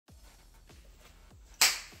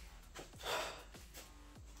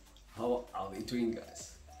doing,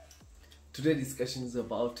 guys? Today discussion is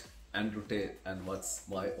about Andrew Tate and what's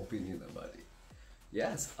my opinion about it.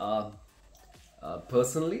 Yes,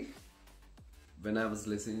 personally, when I was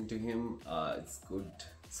listening to him, it's good.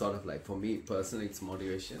 Sort of like for me personally, it's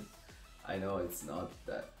motivation. I know it's not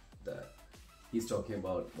that he's talking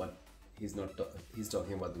about what he's not. He's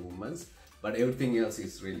talking about the women's, but everything else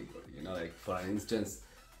is really good. You know, like for instance,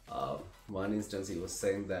 one instance he was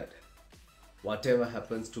saying that whatever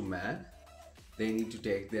happens to man, they need to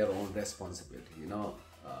take their own responsibility. You know,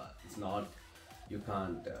 it's not, you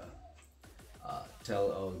can't tell,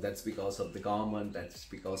 oh, that's because of the government, that's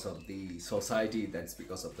because of the society, that's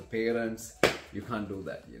because of the parents. You can't do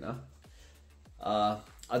that, you know.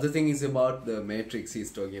 Other thing is about the matrix.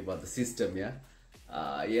 He's talking about the system. Yeah,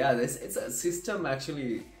 it's a system.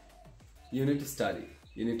 Actually, you need to study,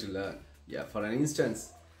 you need to learn. Yeah, for an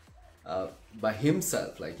instance, by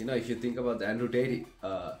himself, like, you know, if you think about the Andrew Tate,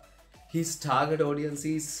 his target audience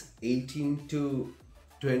is 18 to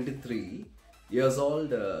 23 years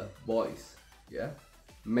old boys. Yeah,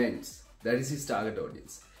 men's, that is his target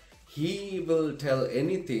audience. He will tell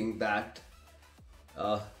anything that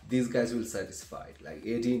these guys will satisfy, like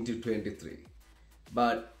 18 to 23.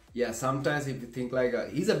 But yeah, sometimes if you think like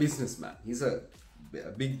he's a businessman, he's a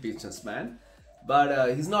big businessman,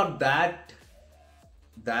 but he's not that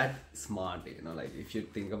smart, you know. Like if you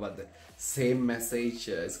think about the same message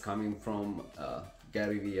is coming from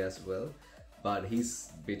Gary Vee as well, but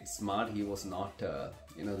he's a bit smart. He was not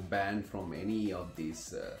you know, banned from any of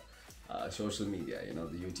these social media, you know,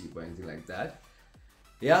 the YouTube or anything like that.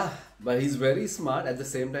 Yeah, but he's very smart. At the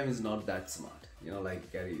same time, he's not that smart, you know,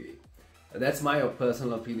 like Gary Vee. That's my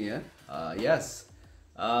personal opinion. Yes,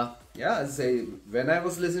 yeah, as I say, when I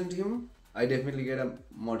was listening to him, I definitely get a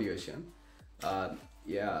motivation.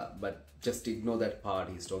 Yeah, but just ignore that part.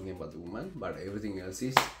 He's talking about the woman, but everything else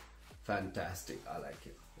is fantastic. I like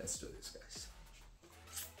it. Let's do this, guys.